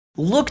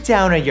Look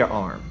down at your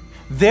arm.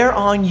 They're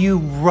on you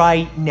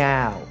right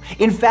now.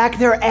 In fact,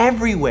 they're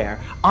everywhere.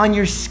 On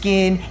your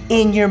skin,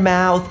 in your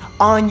mouth,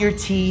 on your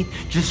teeth,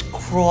 just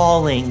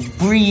crawling,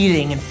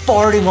 breathing, and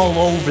farting all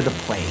over the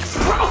place.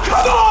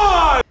 Come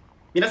on!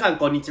 皆さん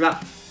こんにち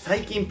は。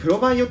最近プロ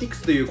バイオティク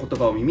スという言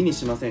葉を耳に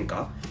しません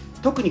か？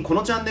特にこ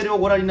のチャンネルを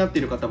ご覧になって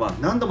いる方は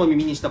何度も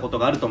耳にしたこと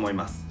があると思い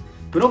ます。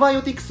プロバイ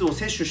オティクスを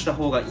摂取した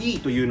方がいい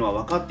というの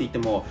は分かっていて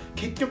も、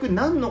結局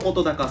何のこ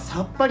とだか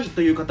さっぱり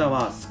という方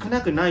は少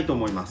なくないと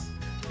思います。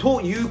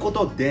というこ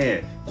と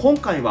で、今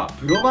回は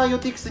プロバイオ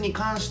ティクスに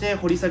関して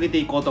掘り下げて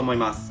いこうと思い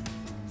ます。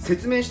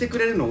説明してく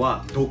れるの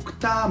はドク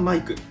ターマ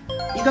イク。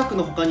医学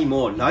の他に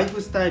もライフ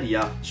スタイル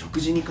や食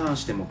事に関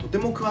してもとて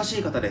も詳し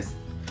い方です。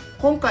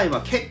今回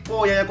は結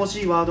構ややこ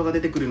しいワードが出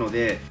てくるの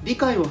で、理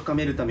解を深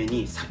めるため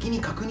に先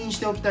に確認し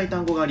ておきたい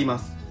単語がありま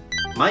す。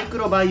マイク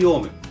ロバイオ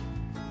ーム、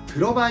プ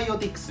ロバイオ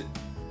ティクス、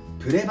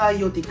プレバ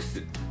イオティク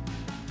ス。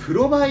プ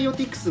ロバイオ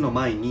ティクスの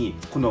前に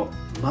この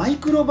マイ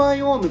クロバ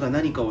イオームが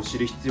何かを知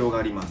る必要が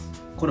あります。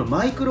この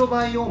マイクロ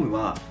バイオーム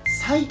は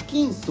細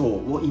菌層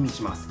を意味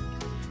します。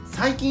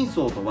細菌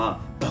層とは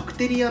バク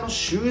テリアの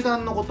集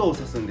団のことを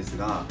指すんです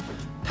が、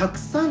たく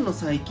さんの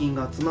細菌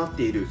が集まっ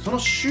ているその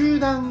集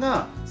団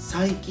が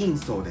細菌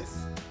層で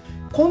す。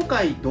今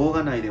回動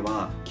画内で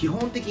は基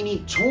本的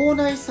に腸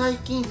内細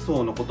菌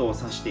層のことを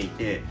指してい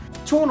て、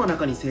腸の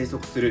中に生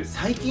息する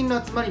細菌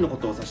の集まりのこ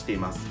とを指してい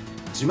ます。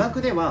字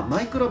幕では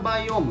マイクロバ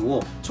イオーム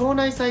を腸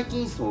内細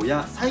菌層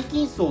や細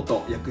菌層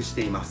と訳し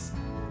ています。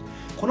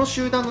この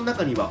集団の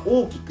中には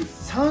大きく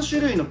3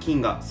種類の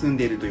菌が住ん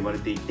でいると言われ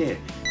ていて、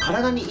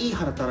体にいい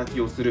働き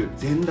をする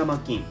善玉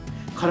菌、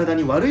体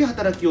に悪い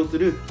働きをす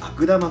る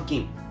悪玉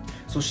菌、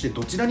そして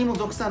どちらにも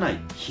属さな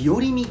い日和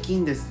見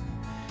菌です。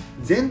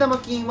善玉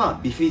菌は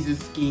ビフィズ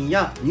ス菌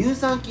や乳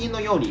酸菌の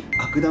ように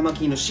悪玉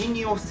菌の侵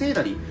入を防い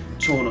だり、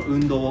腸の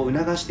運動を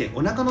促して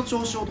お腹の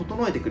調子を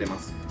整えてくれま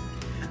す。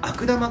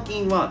悪玉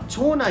菌は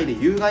腸内で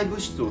有害物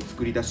質を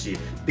作り出し、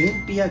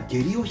便秘や下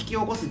痢を引き起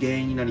こす原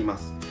因になりま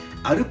す。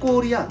アルコ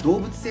ールや動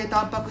物性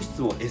タンパク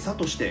質を餌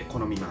として好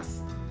みま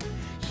す。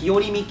日和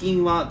見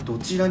菌はど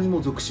ちらに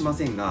も属しま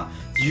せんが、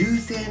優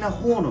勢な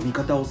方の味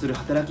方をする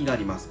働きがあ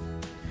ります。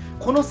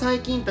この細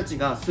菌たち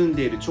が住ん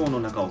でいる腸の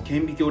中を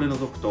顕微鏡で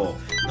覗くと、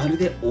まる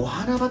でお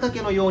花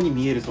畑のように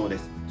見えるそうで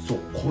す。そう、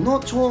この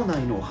腸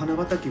内のお花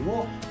畑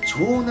を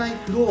腸内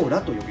フロー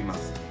ラと呼びま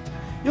す。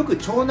よく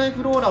腸内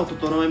フローラを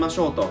整えまし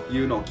ょうとい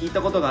うのを聞い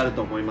たことがある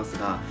と思います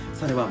が、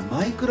それは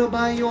マイクロ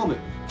バイオーム、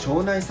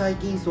腸内細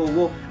菌層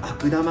を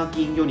悪玉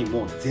菌より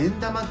も善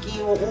玉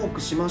菌を多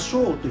くしまし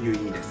ょうという意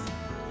味です。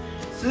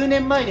数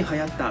年前に流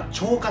行った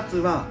腸活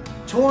は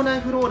腸内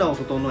フローラを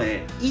整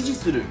え維持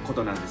するこ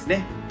となんです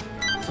ね。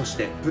そし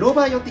てプロ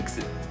バイオティクス、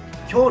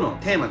今日の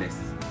テーマで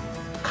す。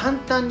簡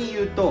単に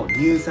言うと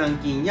乳酸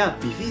菌や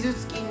ビフィズ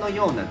ス菌の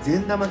ような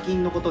善玉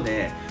菌のこと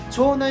で、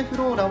腸内フ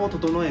ローラを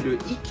整える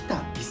生き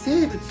た微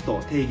生物と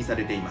定義さ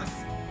れていま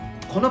す。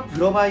このプ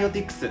ロバイオテ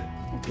ィクス、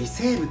微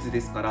生物で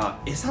すから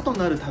餌と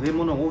なる食べ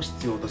物を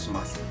必要とし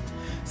ます。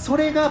そ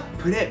れが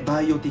プレ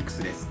バイオティク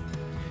スです。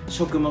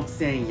食物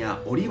繊維や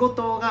オリゴ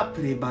糖が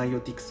プレバイ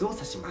オティクスを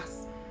指しま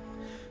す。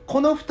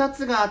この2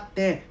つがあっ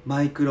て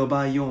マイクロ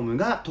バイオーム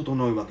が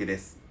整うわけで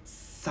す。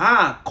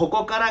さあ、こ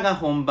こからが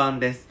本番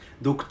です。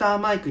ドクター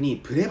マイクに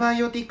プレバ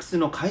イオティクス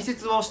の解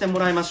説をしても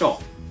らいましょ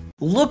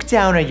う。Look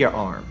down at your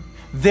arm.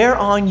 They're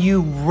on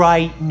you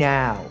right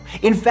now.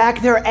 In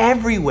fact, they're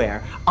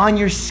everywhere. On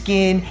your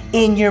skin,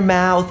 in your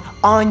mouth,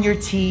 on your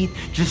teeth,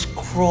 just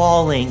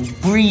crawling,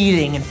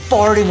 breathing, and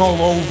farting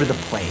all over the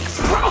place.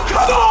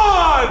 Come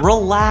on!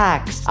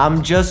 Relax.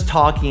 I'm just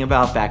talking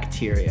about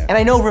bacteria. And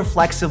I know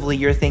reflexively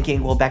you're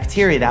thinking, well,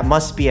 bacteria, that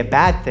must be a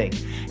bad thing.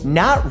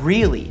 Not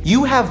really.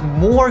 You have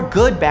more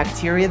good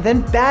bacteria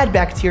than bad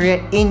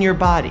bacteria in your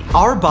body.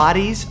 Our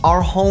bodies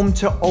are home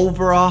to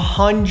over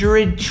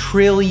 100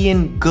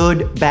 trillion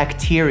good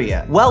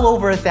bacteria, well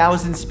over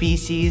 1,000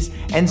 species,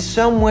 and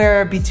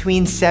somewhere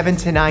between 7,000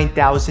 to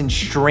 9,000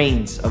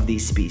 strains of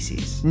these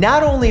species.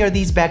 Not only are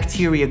these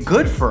bacteria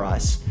good for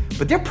us,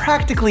 but they're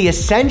practically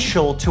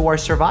essential to our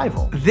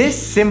survival. This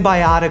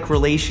symbiotic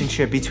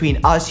relationship between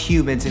us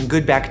humans and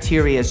good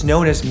bacteria is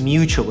known as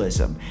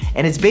mutualism,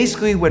 and it's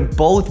basically when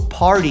both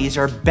parties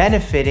are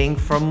benefiting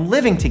from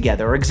living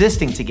together or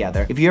existing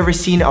together. If you've ever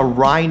seen a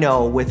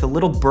rhino with a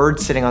little bird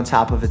sitting on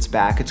top of its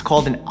back, it's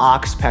called an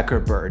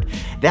oxpecker bird.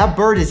 That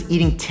bird is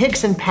eating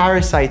ticks and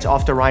parasites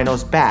off the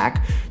rhino's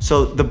back,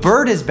 so the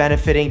bird is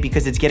benefiting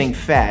because it's getting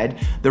fed,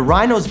 the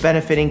rhino's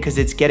benefiting because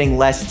it's getting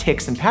less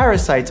ticks and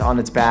parasites on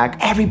its back.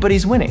 Everybody's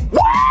winning.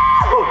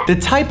 The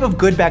type of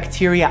good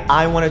bacteria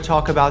I want to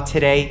talk about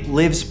today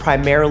lives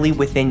primarily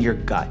within your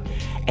gut.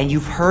 And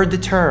you've heard the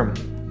term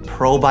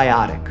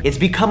probiotic. It's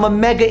become a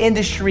mega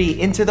industry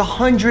into the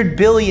 100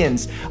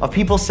 billions of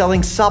people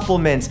selling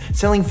supplements,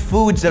 selling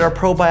foods that are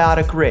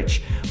probiotic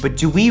rich. But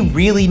do we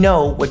really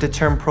know what the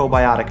term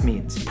probiotic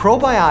means?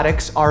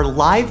 Probiotics are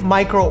live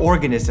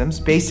microorganisms,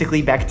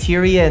 basically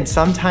bacteria and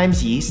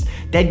sometimes yeast,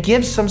 that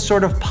give some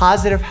sort of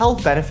positive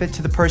health benefit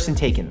to the person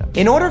taking them.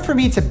 In order for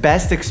me to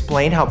best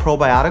explain how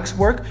probiotics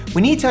work,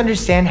 we need to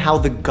understand how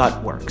the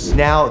gut works.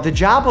 Now, the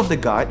job of the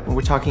gut, when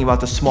we're talking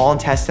about the small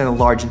intestine and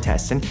large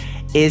intestine,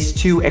 is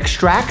to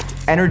extract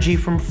energy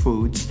from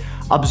foods,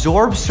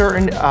 absorb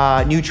certain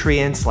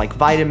nutrients like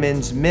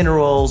vitamins,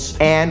 minerals,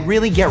 and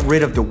really get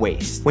rid of the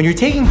waste. When you're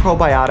taking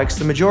probiotics,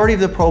 the majority of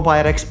the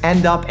probiotics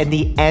end up at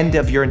the end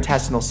of your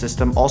intestinal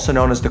system, also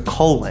known as the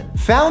colon.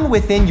 Found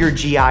within your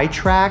GI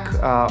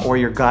tract or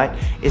your gut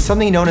is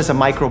something known as a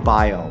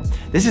microbiome.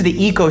 This is the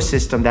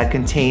ecosystem that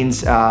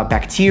contains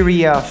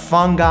bacteria,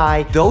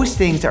 fungi. Those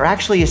things are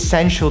actually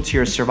essential to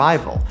your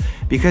survival,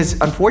 because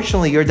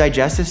unfortunately your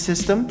digestive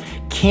system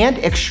can't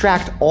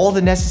extract all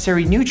the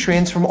necessary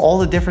nutrients from all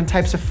the different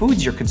types of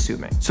foods you're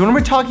consuming. So when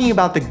we're talking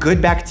about the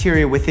good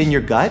bacteria within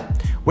your gut,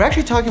 we're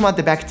actually talking about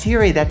the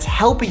bacteria that's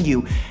helping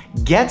you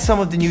get some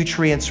of the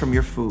nutrients from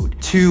your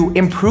food, to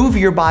improve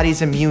your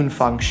body's immune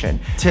function,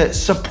 to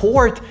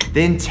support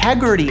the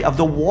integrity of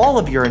the wall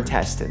of your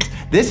intestines.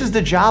 This is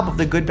the job of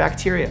the good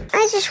bacteria.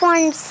 I just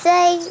wanted to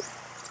say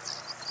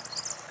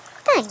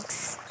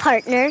thanks,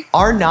 partner.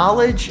 Our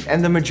knowledge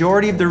and the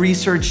majority of the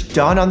research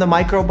done on the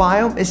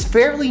microbiome is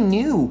fairly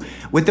new,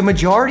 with the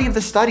majority of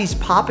the studies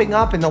popping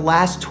up in the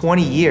last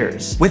 20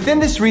 years. Within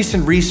this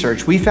recent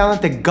research, we found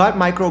that the gut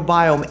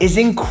microbiome is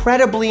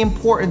incredibly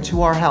important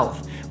to our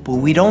health, but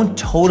we don't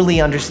totally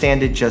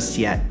understand it just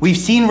yet. We've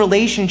seen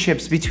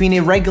relationships between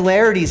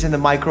irregularities in the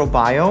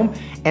microbiome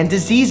and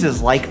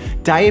diseases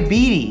like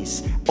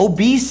diabetes,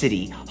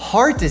 obesity,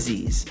 heart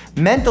disease,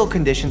 mental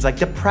conditions like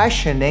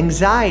depression,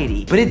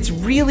 anxiety, but it's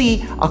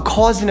really a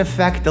cause and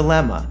effect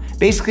dilemma.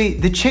 Basically,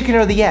 the chicken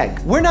or the egg.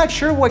 We're not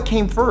sure what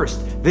came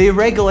first, the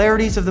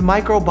irregularities of the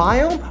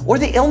microbiome or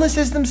the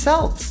illnesses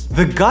themselves.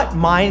 The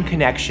gut-mind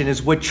connection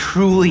is what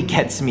truly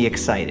gets me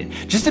excited.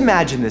 Just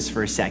imagine this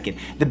for a second.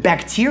 The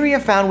bacteria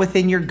found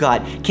within your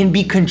gut can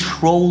be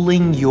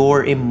controlling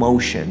your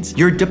emotions,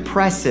 your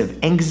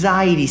depressive,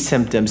 anxiety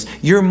symptoms,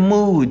 your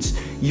moods,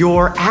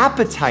 your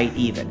appetite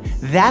even.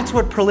 That's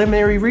what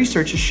preliminary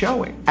research is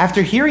showing.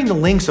 After hearing the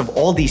links of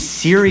all these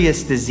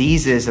serious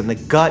diseases and the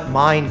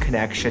gut-mind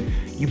connection,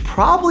 you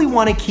probably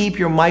want to keep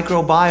your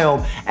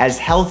microbiome as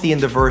healthy and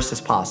diverse as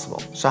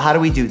possible. So how do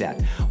we do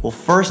that? Well,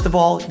 first of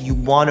all, you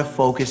want to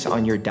focus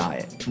on your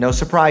diet. No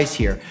surprise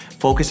here.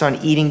 Focus on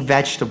eating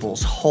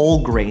vegetables,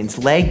 whole grains,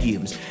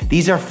 legumes.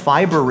 These are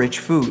fiber-rich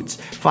foods.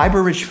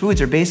 Fiber-rich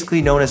foods are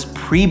basically known as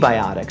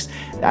prebiotics,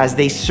 as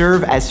they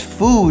serve as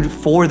food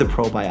for the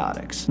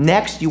probiotics.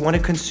 Next, you want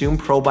to consume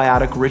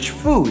probiotic-rich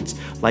foods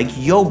like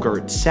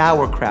yogurt,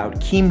 sauerkraut,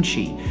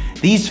 kimchi.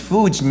 These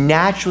foods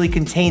naturally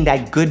contain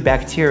that good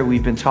bacteria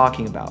we've been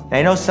talking about. And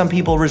I know some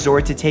people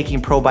resort to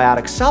taking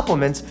probiotic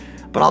supplements,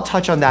 but I'll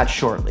touch on that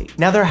shortly.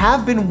 Now, there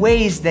have been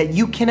ways that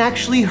you can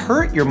actually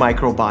hurt your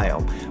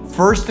microbiome.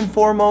 First and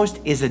foremost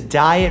is a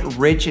diet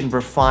rich in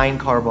refined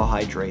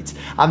carbohydrates.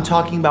 I'm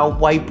talking about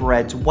white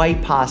breads,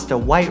 white pasta,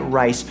 white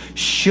rice,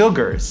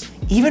 sugars,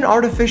 even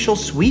artificial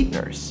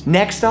sweeteners.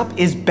 Next up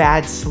is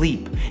bad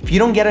sleep. If you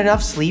don't get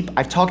enough sleep,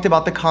 I've talked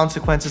about the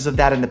consequences of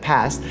that in the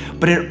past,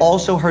 but it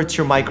also hurts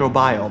your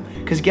microbiome.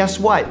 Because guess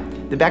what?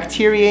 The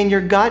bacteria in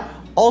your gut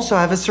also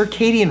have a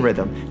circadian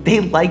rhythm.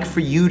 They like for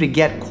you to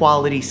get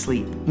quality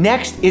sleep.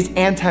 Next is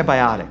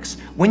antibiotics.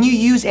 When you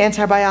use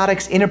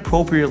antibiotics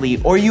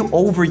inappropriately or you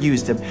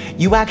overuse them,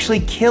 you actually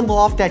kill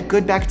off that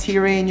good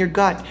bacteria in your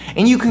gut,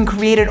 and you can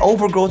create an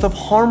overgrowth of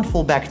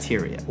harmful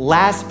bacteria.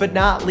 Last but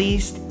not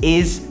least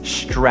is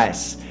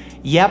stress.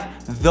 Yep,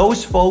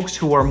 those folks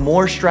who are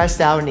more stressed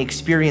out and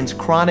experience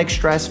chronic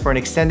stress for an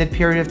extended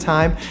period of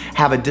time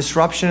have a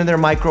disruption in their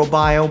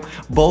microbiome,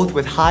 both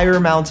with higher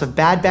amounts of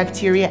bad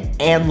bacteria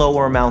and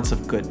lower amounts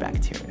of good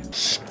bacteria.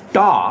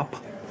 Stop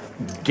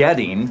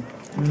getting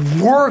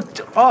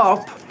worked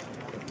up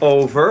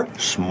over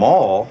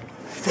small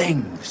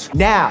things.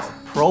 Now,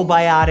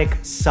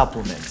 probiotic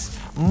supplements.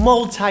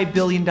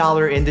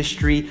 Multi-billion-dollar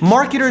industry.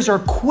 Marketers are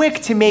quick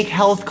to make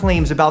health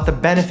claims about the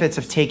benefits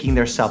of taking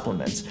their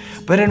supplements.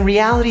 But in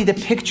reality, the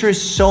picture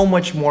is so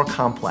much more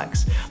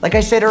complex. Like I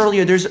said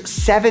earlier, there's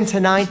 7,000 to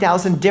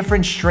 9,000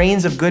 different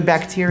strains of good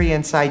bacteria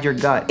inside your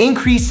gut.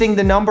 Increasing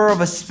the number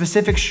of a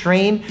specific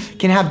strain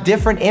can have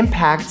different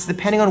impacts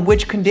depending on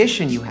which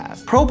condition you have.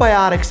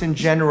 Probiotics in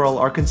general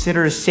are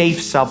considered a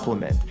safe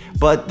supplement,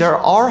 but there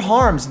are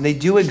harms and they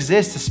do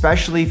exist,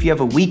 especially if you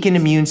have a weakened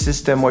immune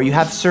system or you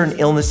have certain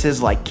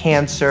illnesses like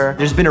cancer.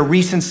 There's been a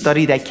recent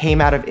study that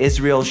came out of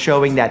Israel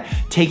showing that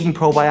taking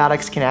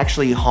probiotics can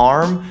actually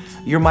harm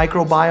your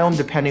microbiome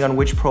depending on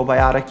which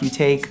probiotic you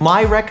take.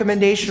 My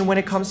recommendation when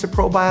it comes to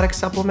probiotic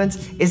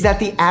supplements is that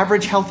the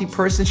average healthy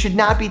person should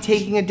not be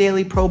taking a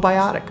daily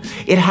probiotic.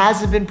 It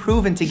hasn't been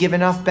proven to give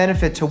enough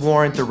benefit to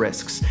warrant the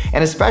risks,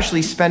 and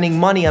especially spending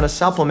money on a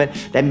supplement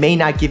that may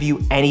not give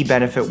you any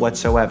benefit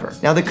whatsoever.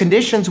 Now, the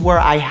conditions where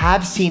I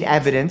have seen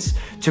evidence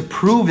to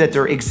prove that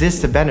there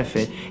exists a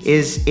benefit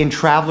is in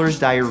traveler's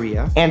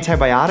diarrhea,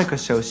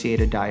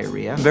 antibiotic-associated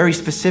diarrhea, very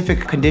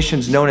specific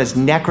conditions known as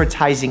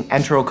necrotizing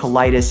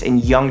enterocolitis in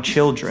young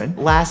children.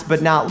 Last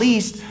but not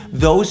least,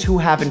 those who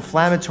have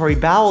inflammatory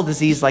bowel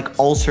disease like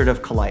ulcerative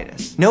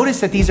colitis. Notice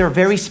that these are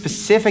very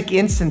specific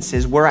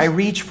instances where I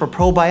reach for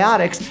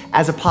probiotics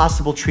as a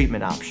possible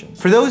treatment option.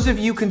 For those of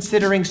you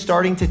considering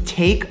starting to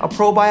take a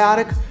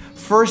probiotic,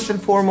 first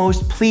and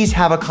foremost, please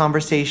have a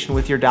conversation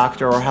with your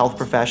doctor or health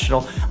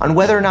professional on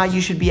whether or not you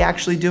should be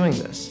actually doing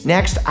this.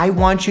 Next, I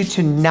want you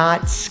to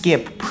not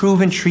skip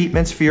proven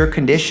treatments for your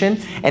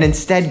condition and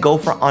instead go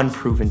for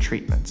unproven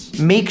treatments.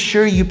 Make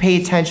sure you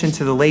pay attention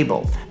to the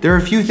label. There are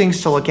a few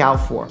things to look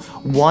out for.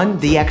 One,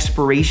 the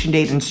expiration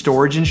date and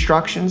storage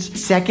instructions.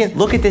 Second,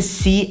 look at the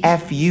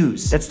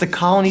CFUs. That's the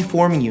colony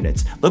forming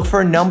units. Look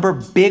for a number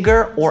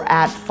bigger or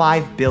at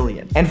 5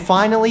 billion. And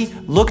finally,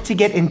 look to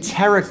get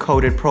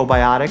enteric-coated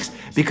probiotics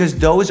because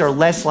those are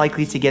less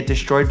likely to get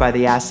destroyed by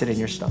the acid in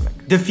your stomach.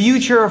 The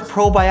future of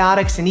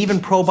probiotics and even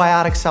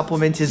probiotic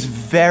supplements is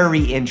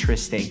very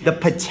interesting. The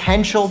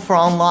potential for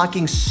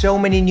unlocking so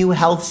many new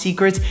health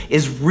secrets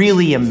is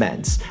really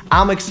immense.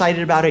 I'm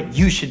excited about it.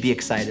 You should be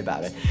excited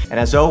about it. And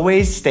as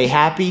always, stay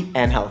happy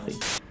and healthy.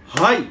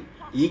 は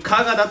い、い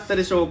かがだった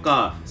でしょう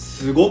か。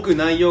すごく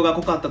内容が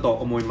濃かったと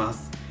思いま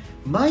す。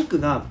マイク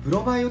がプ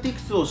ロバイオティク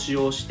スを使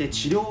用して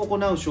治療を行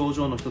う症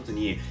状の一つ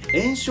に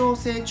炎症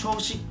性腸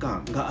疾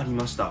患があり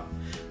ました。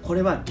こ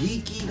れはリ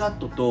ーキーガッ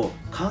トと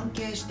関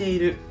係してい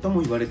るとも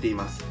言われてい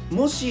ます。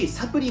もし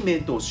サプリメ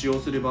ントを使用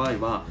する場合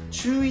は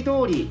注意通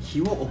り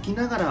日を置き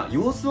ながら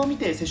様子を見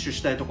て摂取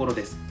したいところ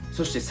です。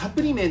そしてサ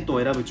プリメント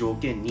を選ぶ条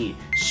件に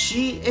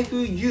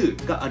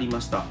CFU があり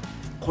ました。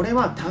これ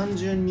は単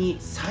純に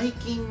細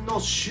菌の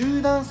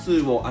集団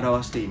数を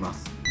表していま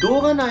す。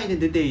動画内で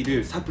出てい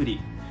るサプリ、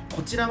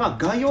こちらは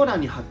概要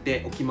欄に貼っ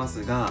ておきま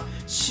すが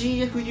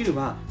CFU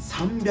は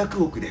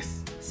300億で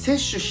す。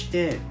摂取し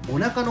てお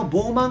腹の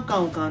膨満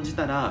感を感じ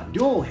たら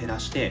量を減ら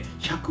して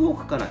100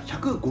億から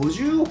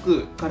150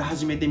億から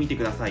始めてみて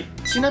ください。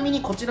ちなみ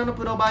にこちらの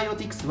プロバイオ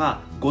ティクス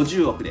は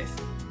50億で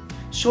す。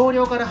少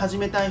量から始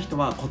めたい人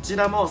はこち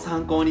らも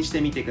参考にし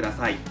てみてくだ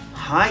さい。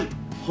はい、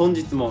本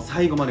日も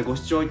最後までご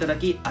視聴いただ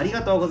きあり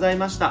がとうござい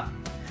ました。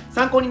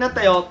参考になっ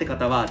たよって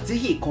方はぜ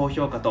ひ高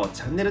評価と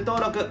チャンネル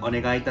登録お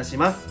願いいたし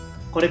ます。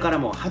これから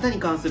も肌に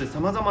関する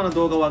様々な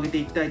動画を上げて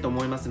いきたいと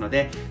思いますの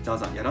で、どう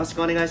ぞよろし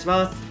くお願いし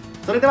ます。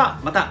それでは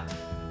また。